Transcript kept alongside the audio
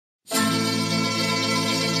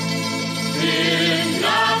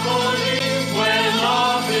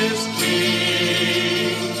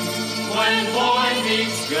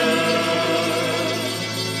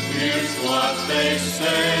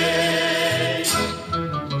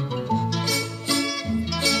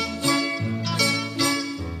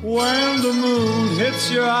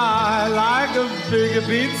meets your eye like a big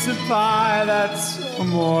pizza pie, that's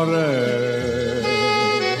amore.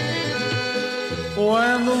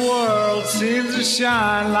 When the world seems to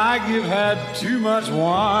shine like you've had too much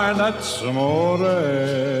wine, that's amore.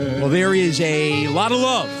 Well, there is a lot of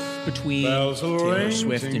love between Taylor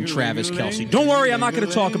Swift and Travis Kelce. Don't worry, I'm not going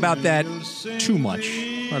to talk about that too much.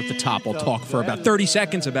 Right at the top, I'll talk for about 30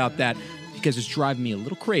 seconds about that because it's driving me a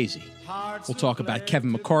little crazy. We'll talk about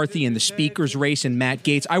Kevin McCarthy and the speaker's race and Matt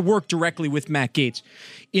Gaetz. I work directly with Matt Gaetz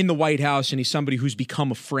in the White House, and he's somebody who's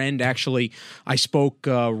become a friend. Actually, I spoke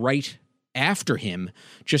right after him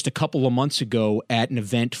just a couple of months ago at an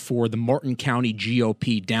event for the Martin County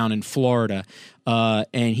GOP down in Florida,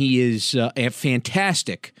 and he is a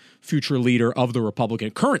fantastic future leader of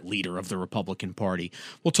the current leader of the Republican Party.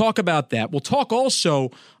 We'll talk about that. We'll talk also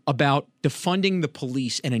about defunding the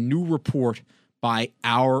police and a new report by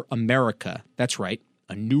Our America. That's right,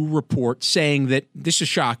 a new report saying that, this is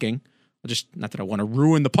shocking, not that I want to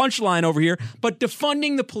ruin the punchline over here, but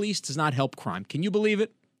defunding the police does not help crime. Can you believe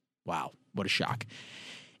it? Wow, what a shock.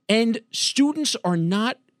 And students are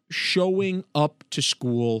not showing up to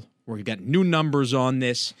school. We've got new numbers on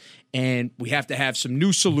this, and we have to have some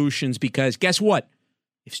new solutions because guess what?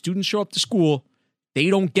 If students show up to school, they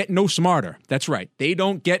don't get no smarter. That's right. They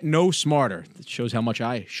don't get no smarter. That shows how much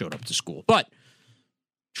I showed up to school. But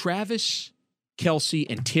Travis Kelce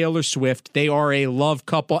and Taylor Swift, they are a love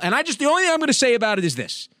couple. And the only thing I'm going to say about it is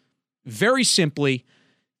this. Very simply,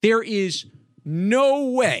 there is no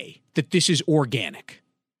way that this is organic.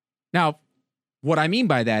 Now, what I mean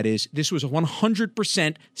by that is this was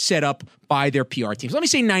 100% set up by their PR teams. Let me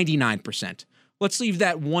say 99%. Let's leave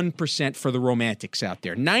that 1% for the romantics out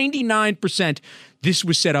there. 99%, this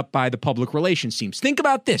was set up by the public relations teams. Think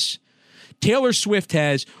about this. Taylor Swift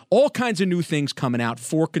has all kinds of new things coming out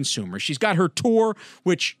for consumers. She's got her tour,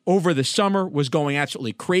 which over the summer was going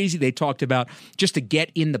absolutely crazy. They talked about just to get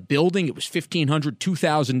in the building, it was $1,500,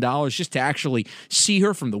 $2,000 just to actually see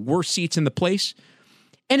her from the worst seats in the place.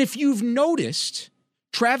 And if you've noticed,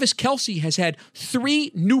 Travis Kelce has had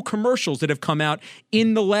 3 new commercials that have come out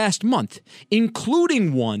in the last month,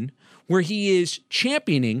 including one where he is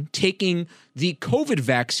championing taking the COVID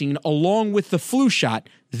vaccine along with the flu shot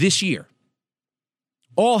this year.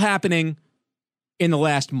 All happening in the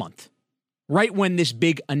last month, right when this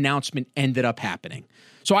big announcement ended up happening.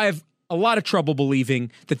 So I have a lot of trouble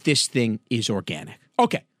believing that this thing is organic.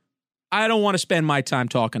 Okay, I don't want to spend my time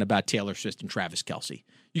talking about Taylor Swift and Travis Kelce.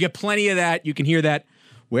 You get plenty of that. You can hear that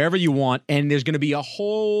wherever you want. And there's going to be a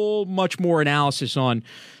whole much more analysis on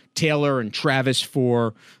Taylor and Travis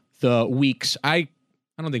for the weeks. I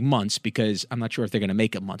don't think months, because I'm not sure if they're going to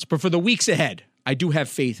make it months. But for the weeks ahead, I do have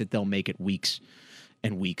faith that they'll make it weeks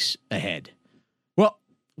and weeks ahead. Well,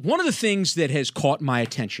 one of the things that has caught my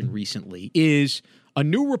attention recently is a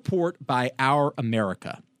new report by Our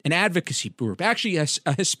America, an advocacy group, actually a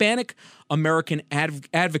Hispanic American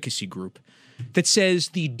advocacy group, that says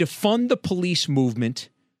the defund the police movement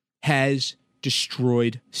has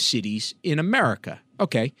destroyed cities in America.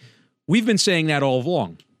 Okay, we've been saying that all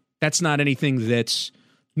along. That's not anything that's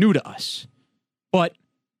new to us. But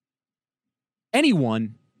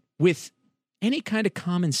anyone with any kind of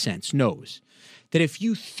common sense knows that if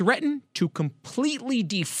you threaten to completely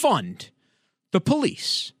defund the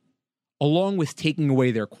police, along with taking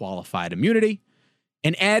away their qualified immunity,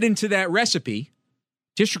 and add into that recipe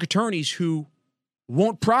district attorneys who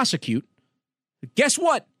won't prosecute, guess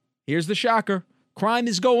what? Here's the shocker. Crime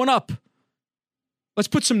is going up. Let's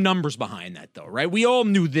put some numbers behind that, though, right? We all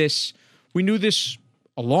knew this. We knew this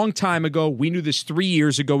a long time ago. We knew this 3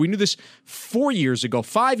 years ago. We knew this 4 years ago,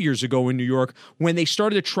 5 years ago in New York when they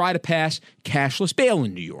started to try to pass cashless bail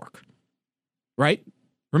in New York, right?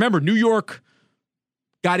 Remember, New York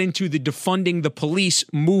got into the defunding the police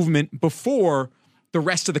movement before the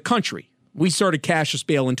rest of the country. We started cashless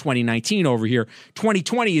bail in 2019 over here.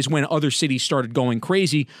 2020 is when other cities started going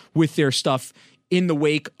crazy with their stuff in the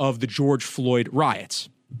wake of the George Floyd riots.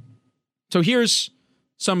 So here's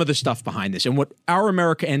some of the stuff behind this. And what Our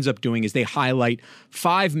America ends up doing is they highlight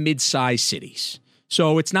 5 mid-sized cities.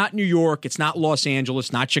 So it's not New York, it's not Los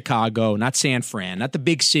Angeles, not Chicago, not San Fran, not the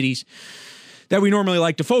big cities that we normally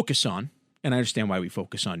like to focus on. And I understand why we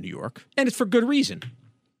focus on New York. And it's for good reason.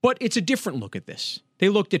 But it's a different look at this. They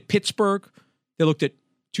looked at Pittsburgh. They looked at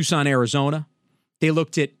Tucson, Arizona. They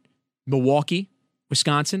looked at Milwaukee,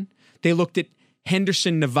 Wisconsin. They looked at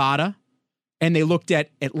Henderson, Nevada. And they looked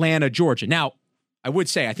at Atlanta, Georgia. Now, I would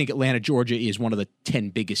say I think Atlanta, Georgia is one of the 10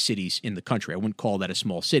 biggest cities in the country. I wouldn't call that a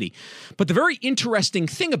small city. But the very interesting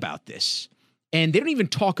thing about this, and they don't even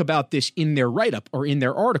talk about this in their write-up or in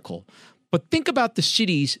their article, but think about the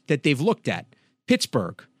cities that they've looked at.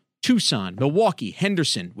 Pittsburgh, Tucson, Milwaukee,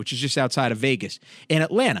 Henderson, which is just outside of Vegas, and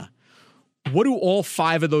Atlanta. What do all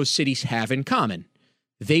 5 of those cities have in common?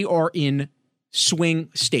 They are in swing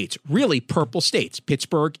states, really purple states.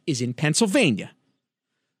 Pittsburgh is in Pennsylvania.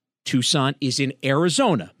 Tucson is in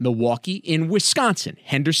Arizona, Milwaukee in Wisconsin,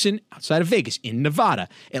 Henderson outside of Vegas in Nevada,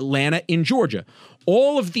 Atlanta in Georgia.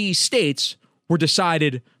 All of these states were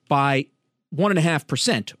decided by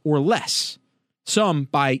 1.5% or less, some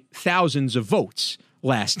by thousands of votes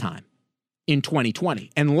last time in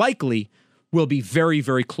 2020, and likely will be very,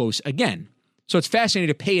 very close again. So it's fascinating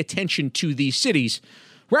to pay attention to these cities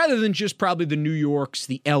rather than just probably the New Yorks,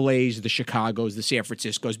 the LAs, the Chicagos, the San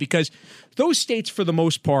Franciscos, because those states, for the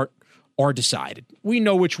most part, are decided. We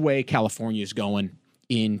know which way California is going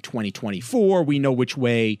in 2024. We know which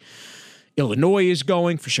way Illinois is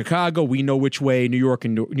going for Chicago. We know which way New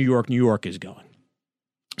York is going.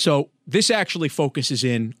 So this actually focuses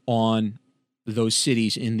in on those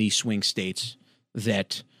cities in these swing states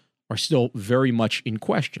that are still very much in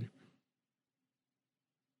question.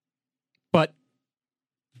 But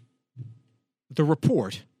the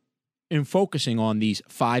report, in focusing on these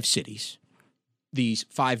 5 cities, these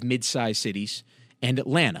 5 mid-sized cities, and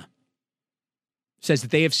Atlanta, says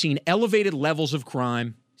that they have seen elevated levels of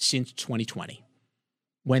crime since 2020,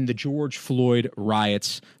 when the George Floyd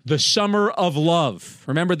riots, the summer of love.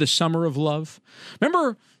 Remember the summer of love?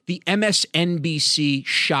 Remember the MSNBC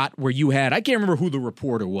shot where you had, I can't remember who the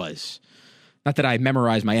reporter was. Not that I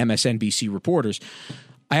memorized my MSNBC reporters.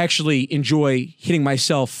 I actually enjoy hitting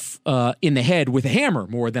myself in the head with a hammer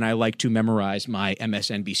more than I like to memorize my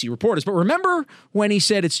MSNBC reporters. But remember when he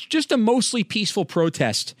said it's just a mostly peaceful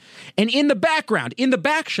protest, and in the background, in the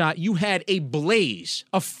back shot, you had a blaze,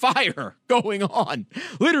 a fire going on.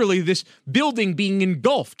 Literally this building being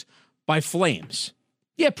engulfed by flames.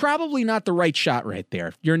 Yeah, probably not the right shot right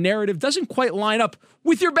there. Your narrative doesn't quite line up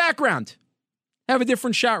with your background. Have a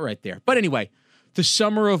different shot right there. But anyway, the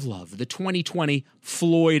summer of love, the 2020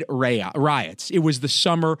 Floyd riots. It was the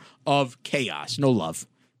summer of chaos. No love,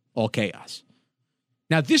 all chaos.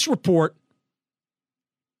 Now, this report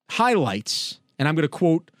highlights, and I'm going to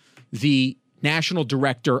quote the national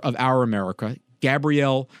director of Our America,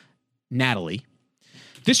 Gabrielle Natali.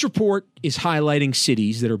 This report is highlighting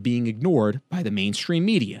cities that are being ignored by the mainstream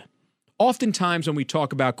media. Oftentimes when we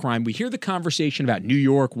talk about crime, we hear the conversation about New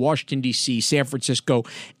York, Washington, D.C., San Francisco,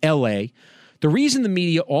 L.A., the reason the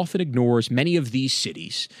media often ignores many of these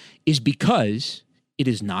cities is because it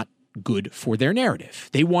is not good for their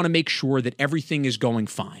narrative. They want to make sure that everything is going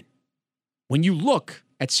fine. When you look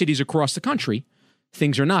at cities across the country,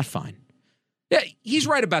 things are not fine. Yeah, he's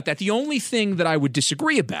right about that. The only thing that I would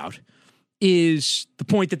disagree about is the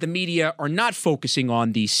point that the media are not focusing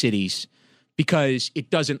on these cities because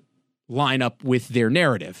it doesn't line up with their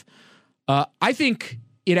narrative. I think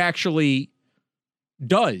it actually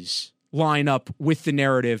does line up with the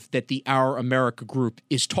narrative that the Our America group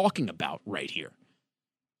is talking about right here.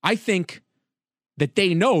 I think that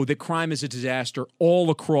they know that crime is a disaster all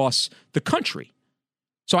across the country.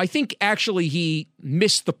 So I think actually he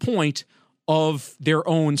missed the point of their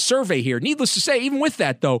own survey here. Needless to say, even with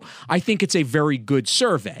that, though, I think it's a very good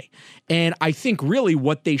survey. And I think really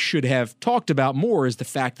what they should have talked about more is the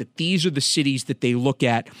fact that these are the cities that they look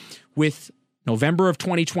at with November of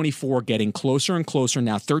 2024 getting closer and closer,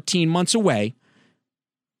 now 13 months away.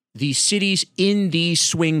 These cities in these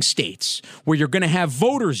swing states where you're going to have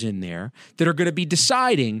voters in there that are going to be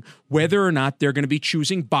deciding whether or not they're going to be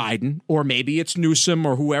choosing Biden, or maybe it's Newsom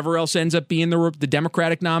or whoever else ends up being the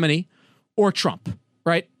Democratic nominee, or Trump,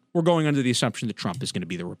 right? We're going under the assumption that Trump is going to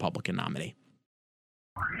be the Republican nominee.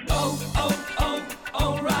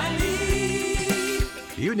 O'Reilly.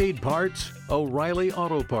 You need parts? O'Reilly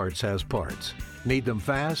Auto Parts has parts. Need them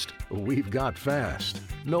fast? We've got fast.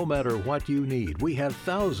 No matter what you need, we have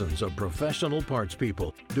thousands of professional parts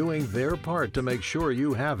people doing their part to make sure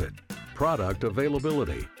you have it. Product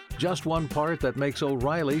availability. Just one part that makes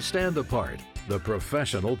O'Reilly stand apart. The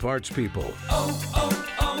professional parts people.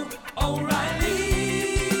 O'Reilly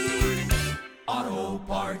Auto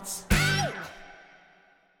Parts.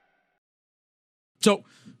 So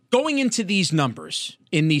going into these numbers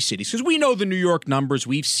in these cities, because we know the New York numbers,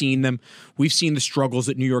 we've seen them. We've seen the struggles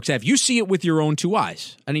that New York's have. You see it with your own two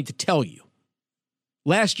eyes. I need to tell you.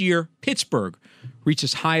 Last year, Pittsburgh reached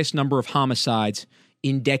its highest number of homicides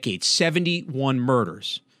in decades, 71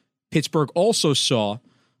 murders. Pittsburgh also saw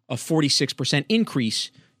a 46%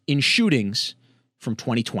 increase in shootings from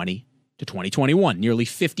 2020 to 2021, nearly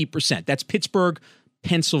 50%. That's Pittsburgh,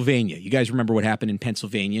 Pennsylvania. You guys remember what happened in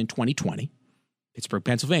Pennsylvania in 2020? Pittsburgh,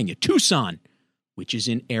 Pennsylvania. Tucson, which is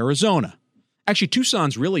in Arizona. Actually,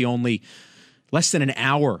 Tucson's really only less than an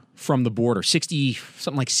hour from the border,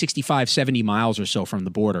 something like 65, 70 miles or so from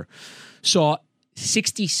the border, saw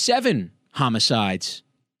 67 homicides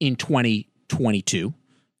in 2022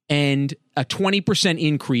 and a 20%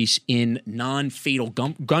 increase in non-fatal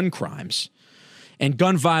gun crimes. And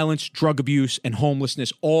gun violence, drug abuse, and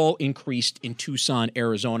homelessness all increased in Tucson,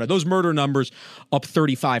 Arizona. Those murder numbers up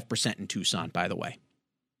 35% in Tucson, by the way.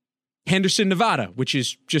 Henderson, Nevada, which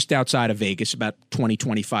is just outside of Vegas, about 20,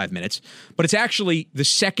 25 minutes. But it's actually the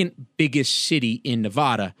second biggest city in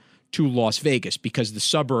Nevada to Las Vegas because the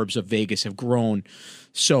suburbs of Vegas have grown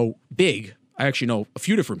so big. I actually know a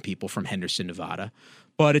few different people from Henderson, Nevada.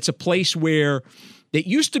 But it's a place where it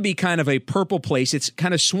used to be kind of a purple place. It's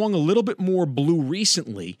kind of swung a little bit more blue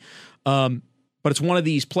recently. But it's one of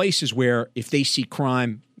these places where if they see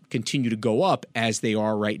crime continue to go up as they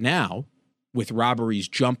are right now, with robberies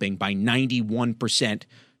jumping by 91%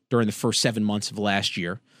 during the first 7 months of last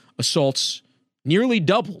year, assaults nearly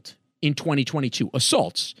doubled in 2022,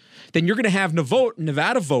 assaults, then you're going to have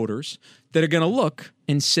Nevada voters that are going to look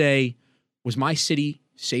and say, was my city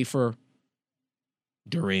safer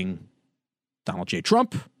during Donald J.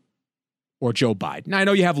 Trump or Joe Biden? Now, I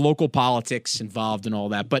know you have local politics involved and all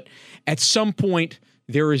that, but at some point,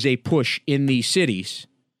 there is a push in these cities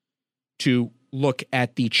to look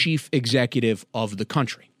at the chief executive of the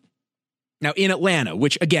country. Now, in Atlanta,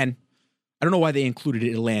 which, again, I don't know why they included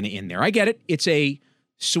Atlanta in there. I get it. It's a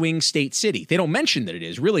swing state city. They don't mention that it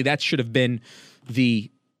is. Really, that should have been the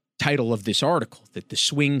title of this article, that the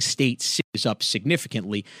swing state is up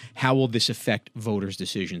significantly. How will this affect voters'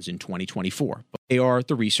 decisions in 2024? But they are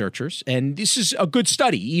the researchers, and this is a good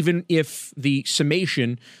study, even if the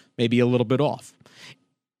summation may be a little bit off.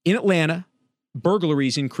 In Atlanta,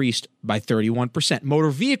 burglaries increased by 31%.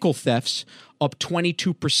 Motor vehicle thefts up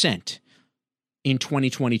 22% in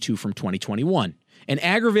 2022 from 2021. And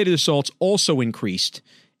aggravated assaults also increased,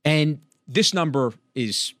 and this number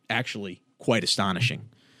is actually quite astonishing.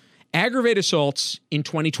 Aggravated assaults in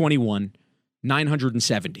 2021,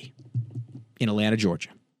 970 in Atlanta,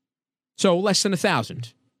 Georgia. So less than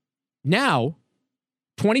 1,000. Now,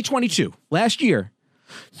 2022, last year,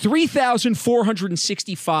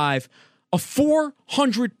 3,465, a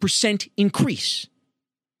 400% increase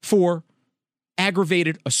for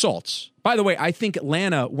aggravated assaults. By the way, I think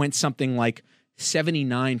Atlanta went something like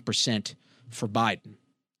 79% for Biden.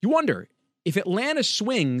 You wonder, if Atlanta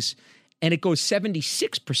swings and it goes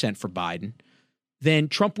 76% for Biden, then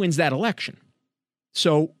Trump wins that election.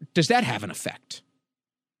 So does that have an effect?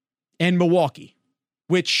 And Milwaukee,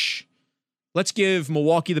 which, let's give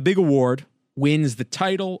Milwaukee the big award, wins the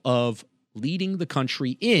title of leading the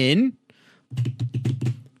country in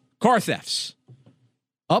car thefts,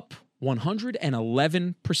 up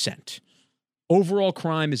 111%. Overall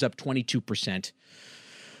crime is up 22%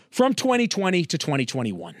 from 2020 to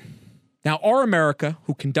 2021. Now, Our America,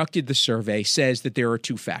 who conducted the survey, says that there are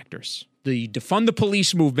two factors. The defund the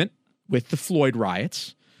police movement with the Floyd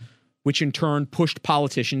riots, which in turn pushed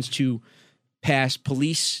politicians to pass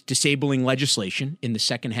police disabling legislation in the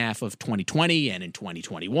second half of 2020 and in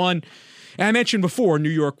 2021. And I mentioned before, New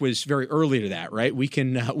York was very early to that, right? We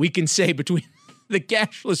can say between the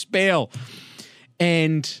cashless bail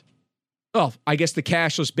and, well, I guess the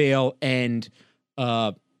cashless bail and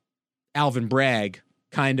Alvin Bragg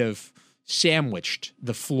kind of sandwiched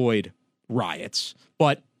the Floyd riots.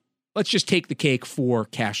 But let's just take the cake for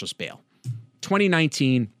cashless bail.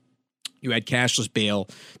 2019, you had cashless bail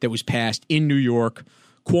that was passed in New York.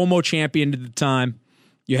 Cuomo championed at the time.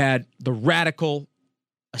 You had the radical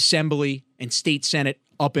Assembly and State Senate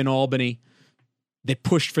up in Albany that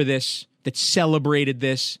pushed for this, that celebrated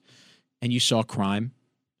this, and you saw crime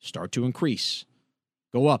start to increase,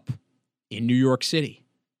 go up in New York City.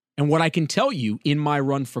 And what I can tell you in my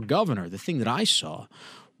run for governor, the thing that I saw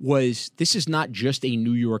was this is not just a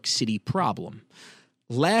New York City problem.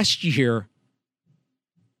 Last year,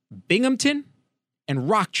 Binghamton and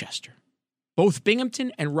Rochester, both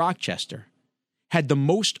Binghamton and Rochester, had the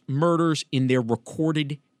most murders in their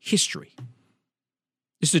recorded history.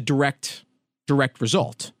 This is a direct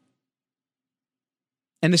result.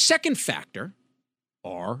 And the second factor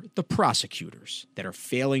are the prosecutors that are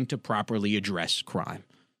failing to properly address crime.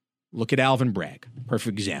 Look at Alvin Bragg,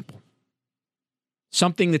 perfect example.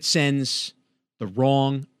 Something that sends the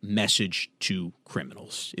wrong message to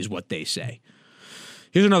criminals is what they say.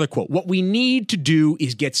 Here's another quote. What we need to do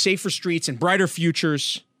is get safer streets and brighter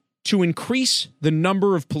futures to increase the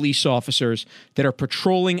number of police officers that are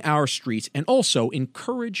patrolling our streets and also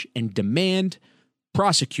encourage and demand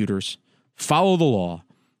prosecutors follow the law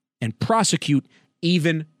and prosecute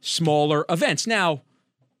even smaller events. Now,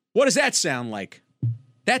 what does that sound like?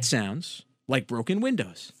 That sounds like broken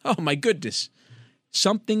windows. Oh, my goodness.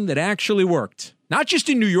 Something that actually worked. Not just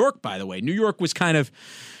in New York, by the way. New York was kind of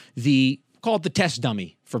called the test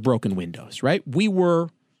dummy for broken windows, right? We were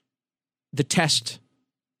the test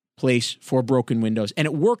place for broken windows, and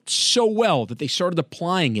it worked so well that they started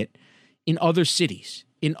applying it in other cities,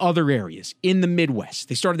 in other areas, in the Midwest.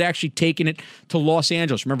 They started actually taking it to Los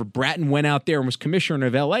Angeles. Remember, Bratton went out there and was commissioner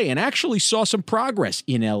of L.A. and actually saw some progress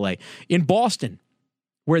in L.A. In Boston,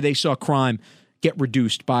 where they saw crime get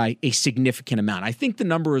reduced by a significant amount. I think the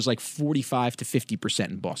number is like 45 to 50%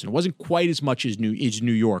 in Boston. It wasn't quite as much as New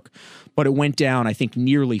York, but it went down, I think,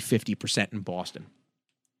 nearly 50% in Boston.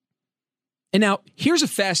 And now, here's a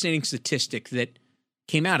fascinating statistic that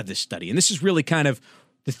came out of this study, and this is really kind of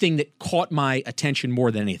the thing that caught my attention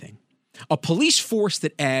more than anything. A police force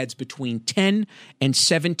that adds between 10 and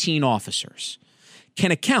 17 officers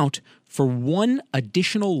can account for 1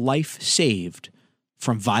 additional life saved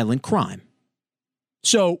from violent crime.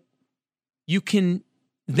 So you can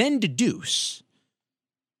then deduce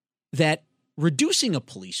that reducing a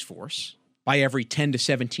police force by every 10 to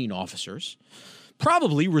 17 officers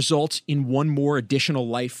probably results in 1 more additional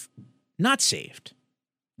life not saved,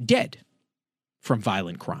 dead from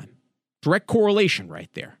violent crime. Direct correlation right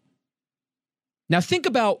there. Now think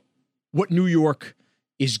about what New York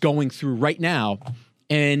is going through right now.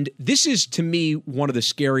 And this is, to me, one of the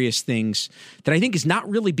scariest things that I think is not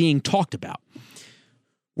really being talked about.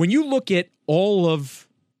 When you look at all of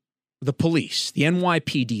the police, the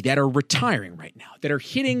NYPD, that are retiring right now, that are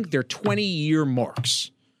hitting their 20-year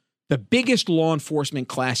marks, the biggest law enforcement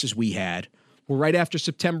classes we had were right after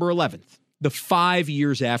September 11th, the 5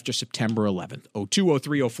 years after September 11th, 02,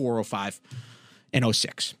 03, 04, 05, and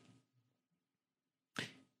 06.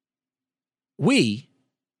 We,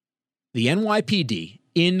 the NYPD,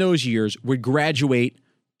 in those years would graduate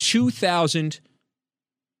 2,000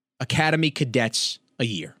 academy cadets a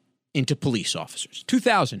year into police officers.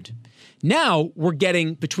 2,000. Now we're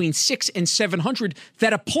getting between 600 and 700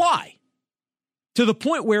 that apply, to the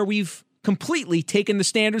point where we've completely taken the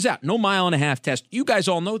standards out. No mile-and-a-half test. You guys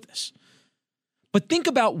all know this. But think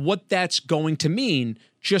about what that's going to mean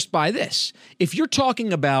just by this. If you're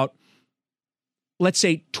talking about, let's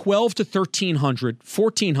say, 12 to 1,300,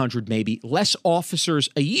 1,400 maybe, less officers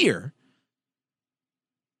a year,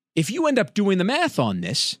 if you end up doing the math on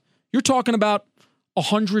this, you're talking about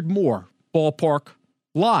 100 more ballpark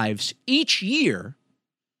lives each year,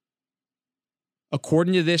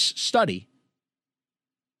 according to this study,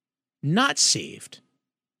 not saved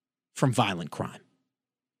from violent crime.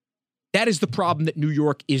 That is the problem that New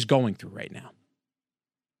York is going through right now.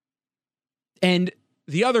 And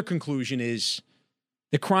the other conclusion is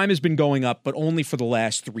the crime has been going up, but only for the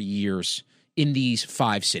last 3 years in these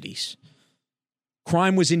 5 cities.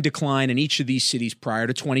 Crime was in decline in each of these cities prior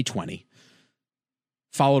to 2020,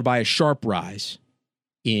 followed by a sharp rise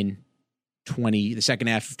in the second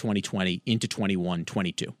half of 2020 into 21,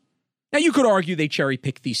 22. Now, you could argue they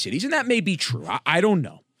cherry-picked these cities, and that may be true. I don't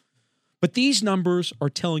know. But these numbers are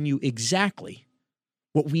telling you exactly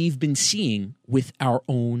what we've been seeing with our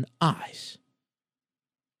own eyes.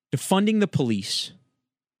 Defunding the police,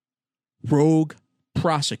 rogue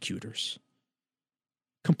prosecutors,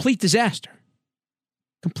 complete disaster.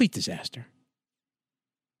 Complete disaster.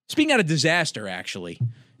 Speaking out of disaster, actually,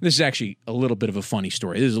 this is actually a little bit of a funny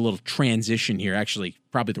story. This is a little transition here. Actually,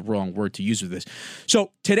 probably the wrong word to use with this.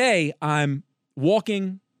 So today, I'm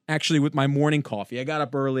walking, actually, with my morning coffee. I got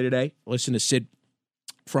up early today, listened to Sid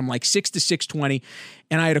from like 6 to 6:20,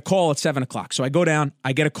 and I had a call at 7 o'clock. So I go down,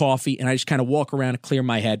 I get a coffee, and I just kind of walk around and clear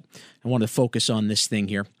my head. I wanted to focus on this thing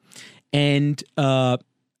here. And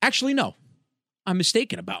actually, no. I'm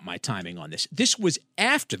mistaken about my timing on this. This was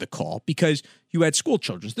after the call because you had school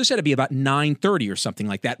children. This had to be about 9:30 or something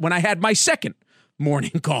like that when I had my second morning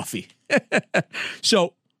coffee.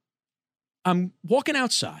 So I'm walking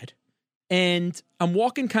outside and I'm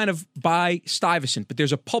walking kind of by Stuyvesant, but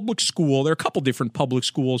there's a public school. There are a couple different public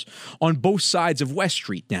schools on both sides of West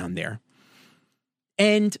Street down there.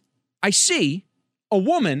 And I see a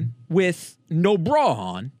woman with no bra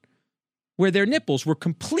on where their nipples were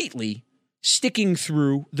completely sticking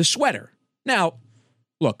through the sweater. Now,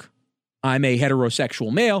 look, I'm a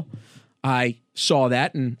heterosexual male. I saw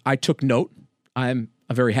that and I took note. I'm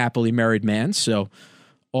a very happily married man, so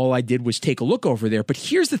all I did was take a look over there. But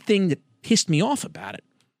here's the thing that pissed me off about it.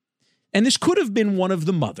 And this could have been one of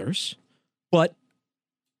the mothers, but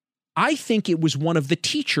I think it was one of the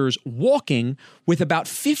teachers walking with about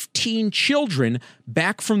 15 children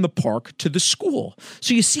back from the park to the school.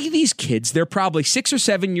 So you see these kids, they're probably 6 or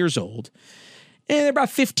 7 years old, and they're about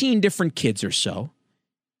 15 different kids or so.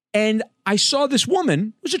 And I saw this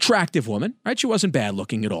woman, who was an attractive woman, right? She wasn't bad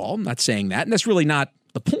looking at all. I'm not saying that. And that's really not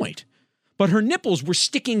the point. But her nipples were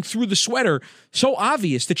sticking through the sweater, so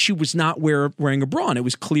obvious that she was not wearing a bra, and it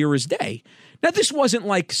was clear as day. Now, this wasn't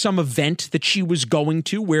like some event that she was going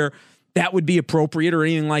to where that would be appropriate or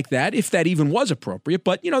anything like that, if that even was appropriate.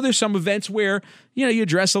 But, there's some events where, you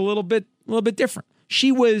dress a little bit different.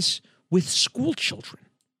 She was with school children.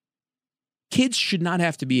 Kids should not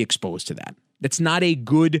have to be exposed to that. That's not a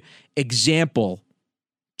good example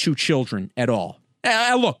to children at all.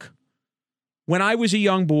 Look, when I was a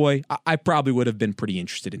young boy, I probably would have been pretty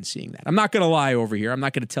interested in seeing that. I'm not going to lie over here. I'm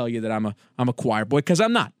not going to tell you that I'm a choir boy, because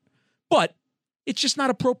I'm not. But it's just not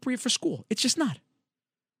appropriate for school. It's just not.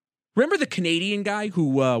 Remember the Canadian guy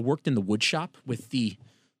who worked in the wood shop with the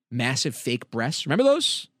massive fake breasts? Remember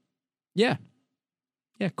those? Yeah.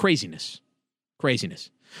 Yeah, craziness.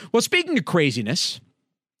 Well, speaking of craziness,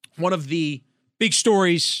 one of the big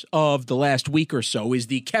stories of the last week or so is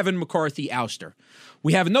the Kevin McCarthy ouster.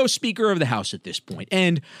 We have no Speaker of the House at this point.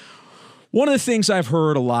 And one of the things I've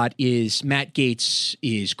heard a lot is Matt Gaetz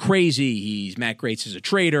is crazy. Matt Gaetz is a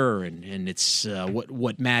traitor, and it's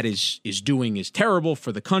what Matt is doing is terrible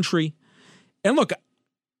for the country. And look,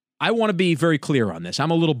 I want to be very clear on this.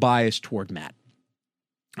 I'm a little biased toward Matt.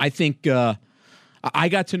 I think I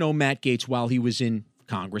got to know Matt Gaetz while he was in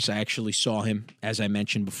Congress. I actually saw him, as I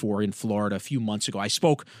mentioned before, in Florida a few months ago. I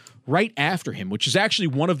spoke right after him, which is actually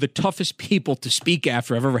one of the toughest people to speak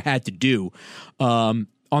after I've ever had to do.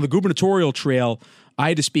 On the gubernatorial trail, I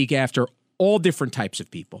had to speak after all different types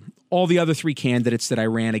of people, all the other three candidates that I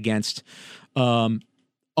ran against,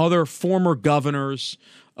 other former governors,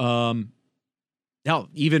 even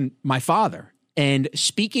my father. And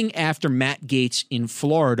speaking after Matt Gaetz in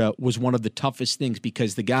Florida was one of the toughest things,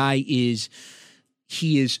 because the guy is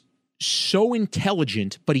so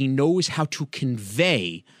intelligent, but he knows how to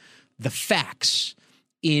convey the facts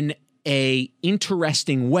in a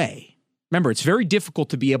interesting way. Remember, it's very difficult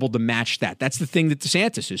to be able to match that. That's the thing that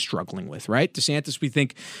DeSantis is struggling with, right? DeSantis, we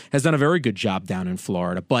think, has done a very good job down in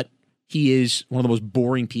Florida, but he is one of the most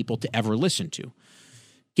boring people to ever listen to.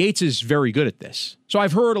 Gaetz is very good at this. So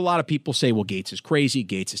I've heard a lot of people say, well, Gaetz is crazy,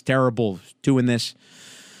 Gaetz is terrible doing this.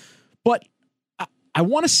 But I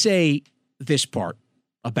want to say this part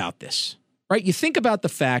about this, right? You think about the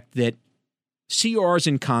fact that CR's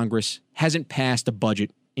in Congress hasn't passed a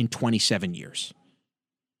budget in 27 years.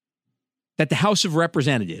 That the House of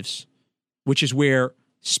Representatives, which is where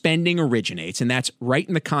spending originates, and that's right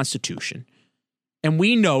in the Constitution, and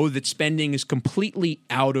we know that spending is completely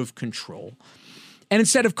out of control. And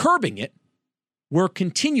instead of curbing it, we're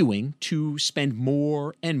continuing to spend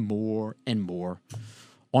more and more and more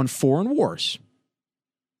on foreign wars,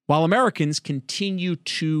 while Americans continue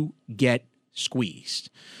to get squeezed.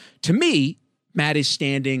 To me, Matt is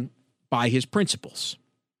standing by his principles.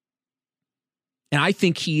 And I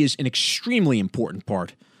think he is an extremely important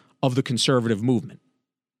part of the conservative movement.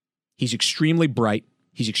 He's extremely bright.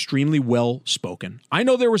 He's extremely well-spoken. I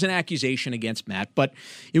know there was an accusation against Matt, but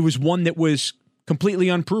it was one that was completely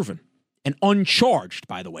unproven and uncharged,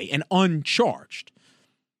 by the way, and uncharged.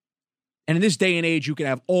 And in this day and age, you can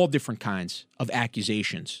have all different kinds of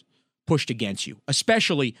accusations pushed against you,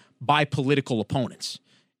 especially by political opponents.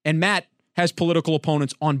 And Matt has political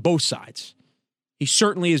opponents on both sides. He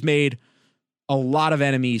certainly has made a lot of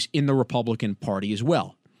enemies in the Republican Party as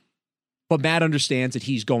well. But Matt understands that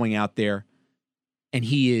he's going out there and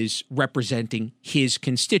he is representing his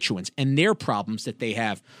constituents and their problems that they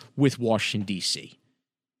have with Washington, D.C.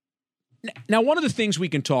 Now, one of the things we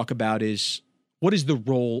can talk about is what is the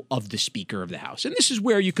role of the Speaker of the House? And this is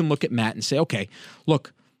where you can look at Matt and say, okay,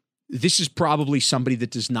 look, this is probably somebody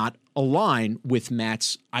that does not align with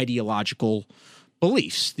Matt's ideological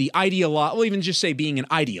beliefs. We'll even just say being an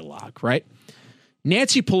ideologue, right?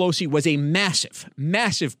 Nancy Pelosi was a massive,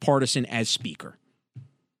 massive partisan as Speaker.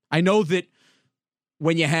 I know that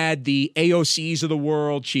when you had the AOCs of the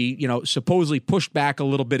world, she, supposedly pushed back a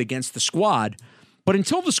little bit against the squad. But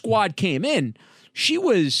until the squad came in, she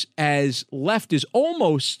was as left as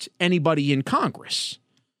almost anybody in Congress.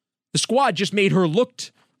 The squad just made her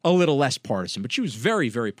look a little less partisan, but she was very,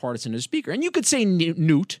 very partisan as a Speaker. And you could say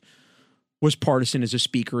Newt was partisan as a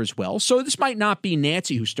Speaker as well. So this might not be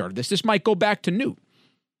Nancy who started this. This might go back to Newt.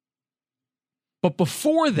 But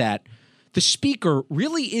before that, the Speaker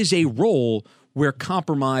really is a role where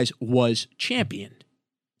compromise was championed.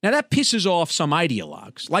 Now, that pisses off some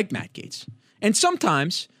ideologues like Matt Gaetz. And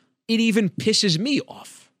sometimes it even pisses me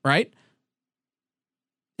off, right?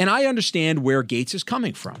 And I understand where Gaetz is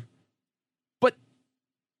coming from. But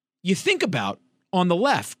you think about, on the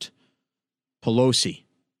left, Pelosi,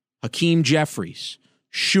 Hakeem Jeffries,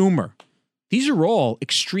 Schumer. These are all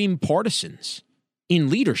extreme partisans in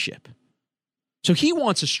leadership. So he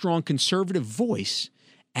wants a strong conservative voice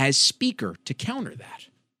as speaker to counter that.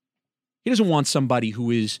 He doesn't want somebody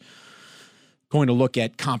who is going to look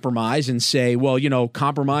at compromise and say, well,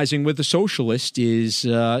 compromising with the socialist is,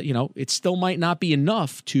 it still might not be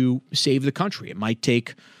enough to save the country. It might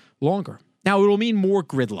take longer. Now, it'll mean more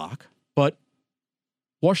gridlock, but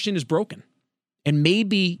Washington is broken. And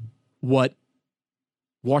maybe what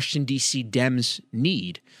Washington, D.C. Dems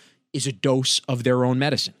need is a dose of their own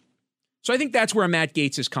medicine. So I think that's where Matt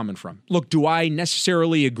Gaetz is coming from. Look, do I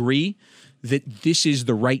necessarily agree that this is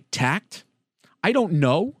the right tact? I don't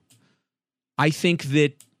know. I think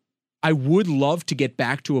that I would love to get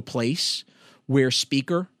back to a place where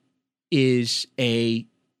speaker is a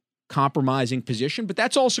compromising position, but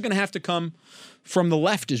that's also going to have to come from the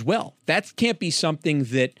left as well. That can't be something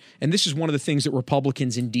that, and this is one of the things that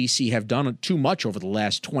Republicans in D.C. have done too much over the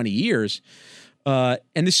last 20 years, and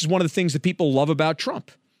this is one of the things that people love about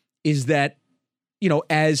Trump, is that,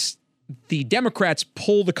 as the Democrats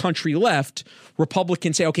pull the country left,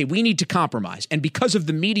 Republicans say, okay, we need to compromise. And because of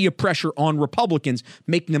the media pressure on Republicans,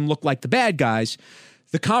 making them look like the bad guys,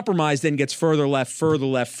 the compromise then gets further left, further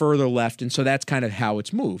left, further left. And so that's kind of how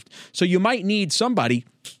it's moved. So you might need somebody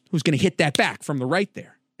who's going to hit that back from the right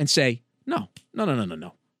there and say, no.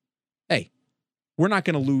 Hey, we're not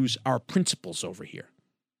going to lose our principles over here.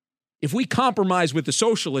 If we compromise with the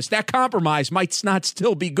socialists, that compromise might not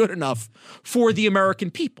still be good enough for the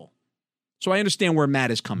American people. So I understand where Matt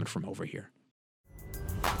is coming from over here.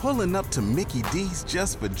 Pulling up to Mickey D's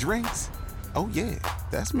just for drinks? Oh yeah,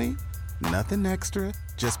 that's me. Nothing extra,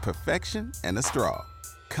 just perfection and a straw.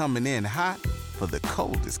 Coming in hot for the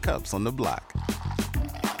coldest cups on the block.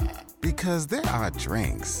 Because there are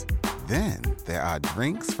drinks. Then there are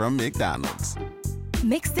drinks from McDonald's.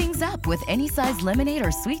 Mix things up with any size lemonade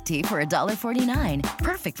or sweet tea for $1.49.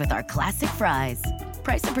 Perfect with our classic fries.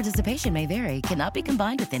 Price and participation may vary. Cannot be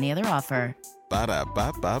combined with any other offer.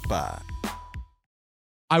 Ba-da-ba-ba-ba.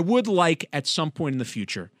 I would like at some point in the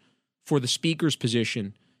future for the speaker's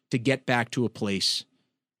position to get back to a place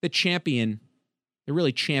that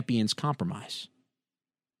really champions compromise.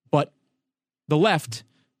 But the left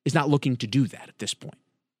is not looking to do that at this point.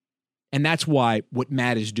 And that's why what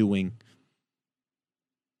Matt is doing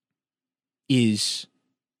is,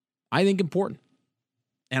 I think, important.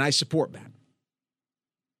 And I support Matt.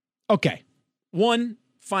 Okay, one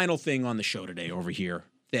final thing on the show today over here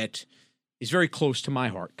that is very close to my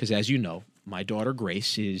heart, because as you know, my daughter Grace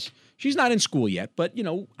she's not in school yet, but,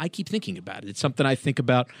 I keep thinking about it. It's something I think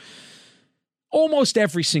about almost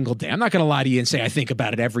every single day. I'm not going to lie to you and say I think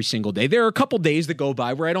about it every single day. There are a couple days that go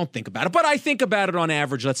by where I don't think about it, but I think about it on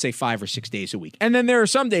average, let's say 5 or 6 days a week. And then there are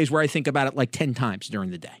some days where I think about it like 10 times during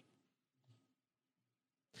the day.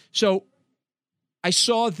 So I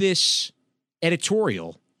saw this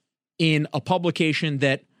editorial in a publication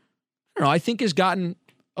that, I think has gotten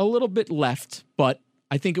a little bit left, but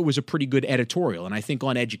I think it was a pretty good editorial. And I think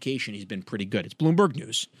on education, he's been pretty good. It's Bloomberg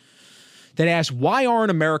News that asks, why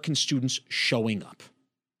aren't American students showing up?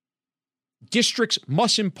 Districts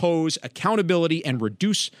must impose accountability and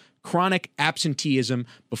reduce chronic absenteeism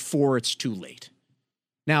before it's too late.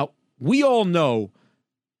 Now, we all know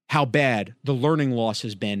how bad the learning loss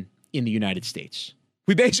has been in the United States.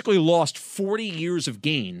 We basically lost 40 years of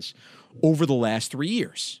gains over the last 3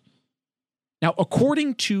 years. Now,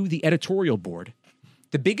 according to the editorial board,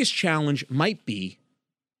 the biggest challenge might be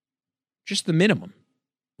just the minimum,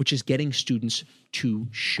 which is getting students to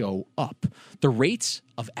show up. The rates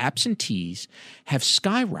of absentees have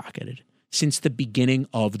skyrocketed since the beginning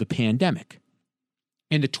of the pandemic.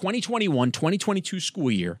 In the 2021-2022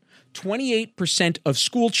 school year, 28% of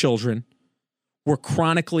school children were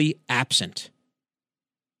chronically absent.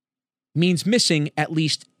 Means missing at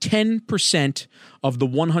least 10% of the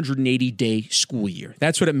 180-day school year.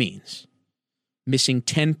 That's what it means. Missing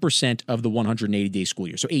 10% of the 180-day school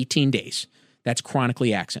year. So 18 days. That's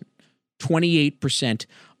chronically absent. 28%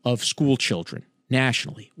 of school children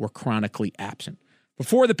nationally were chronically absent.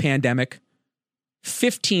 Before the pandemic,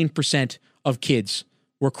 15% of kids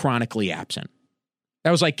were chronically absent.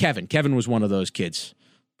 That was like Kevin. Kevin was one of those kids.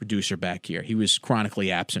 Producer back here. He was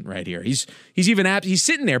chronically absent right here. He's even absent. He's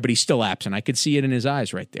sitting there, but he's still absent. I could see it in his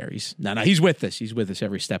eyes right there. He's with us. He's with us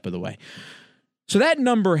every step of the way. So that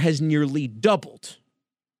number has nearly doubled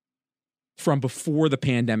from before the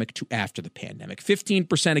pandemic to after the pandemic.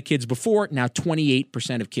 15% of kids before, now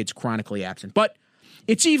 28% of kids chronically absent. But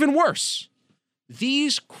it's even worse.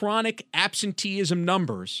 These chronic absenteeism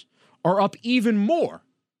numbers are up even more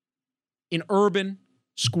in urban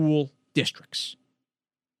school districts.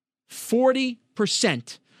 40%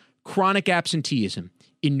 30% chronic absenteeism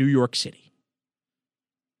in New York City.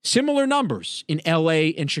 Similar numbers in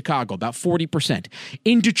LA and Chicago, about 40%.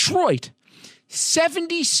 In Detroit,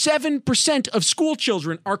 77% of school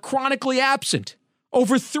children are chronically absent,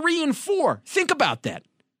 over 3 in 4. Think about that.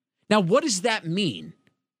 Now, what does that mean?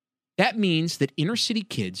 That means that inner city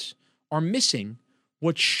kids are missing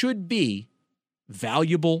what should be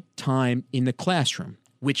valuable time in the classroom,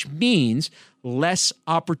 which means less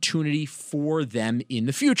opportunity for them in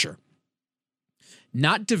the future.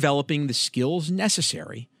 Not developing the skills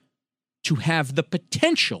necessary to have the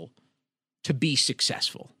potential to be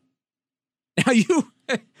successful. Now,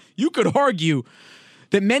 you could argue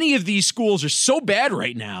that many of these schools are so bad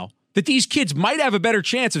right now that these kids might have a better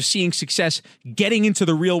chance of seeing success getting into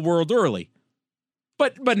the real world early,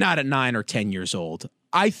 but not at 9 or 10 years old.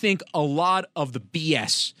 I think a lot of the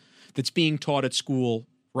BS that's being taught at school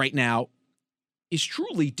right now is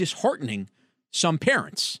truly disheartening some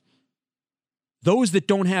parents. Those that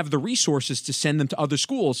don't have the resources to send them to other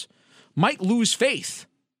schools might lose faith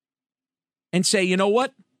and say, you know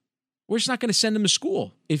what? We're just not going to send them to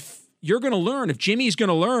school. If you're going to learn, if Jimmy's going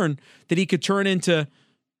to learn that he could turn into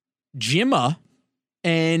Jimma,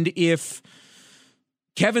 and if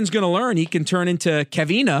Kevin's going to learn he can turn into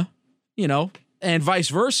Kevina, and vice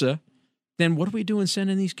versa, then what are we doing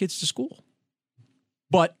sending these kids to school?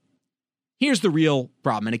 But here's the real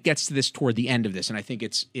problem, and it gets to this toward the end of this, and I think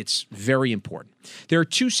it's very important. There are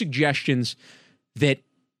 2 suggestions that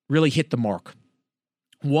really hit the mark.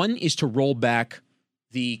 One is to roll back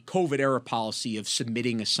the COVID-era policy of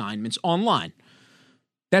submitting assignments online.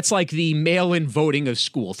 That's like the mail-in voting of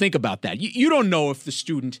school. Think about that. You don't know if the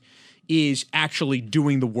student is actually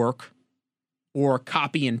doing the work or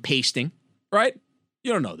copy and pasting, right?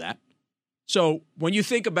 You don't know that. So when you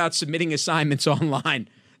think about submitting assignments online,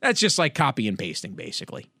 that's just like copy and pasting,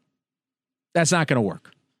 basically. That's not going to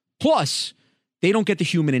work. Plus, they don't get the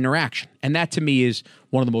human interaction. And that, to me, is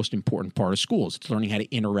one of the most important part of schools. It's learning how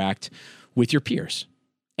to interact with your peers.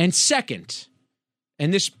 And second,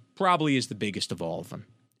 and this probably is the biggest of all of them,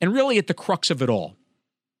 and really at the crux of it all,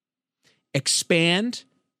 expand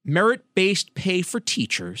merit-based pay for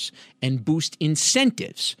teachers and boost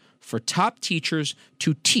incentives for top teachers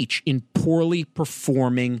to teach in poorly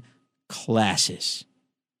performing classes.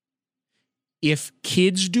 If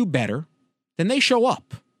kids do better, then they show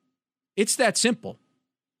up. It's that simple.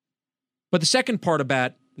 But the second part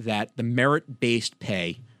about that, the merit-based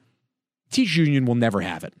pay, teachers union will never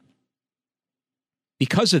have it.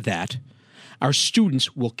 Because of that, our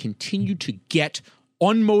students will continue to get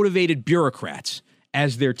unmotivated bureaucrats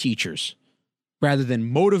as their teachers, rather than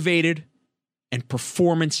motivated and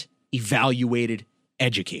performance-evaluated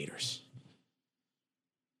educators.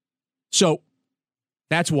 So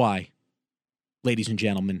that's why, ladies and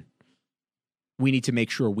gentlemen, we need to make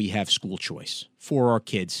sure we have school choice for our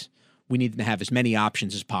kids. We need to have as many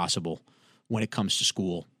options as possible when it comes to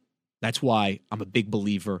school. That's why I'm a big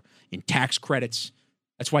believer in tax credits.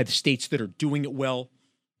 That's why the states that are doing it well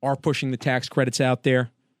are pushing the tax credits out there.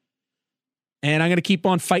 And I'm going to keep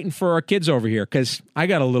on fighting for our kids over here because I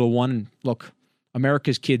got a little one. And look,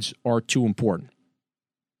 America's kids are too important.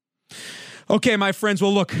 Okay, my friends.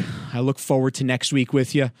 Well, look, I look forward to next week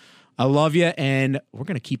with you. I love you, and we're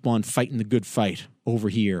going to keep on fighting the good fight over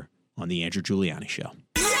here on The Andrew Giuliani Show.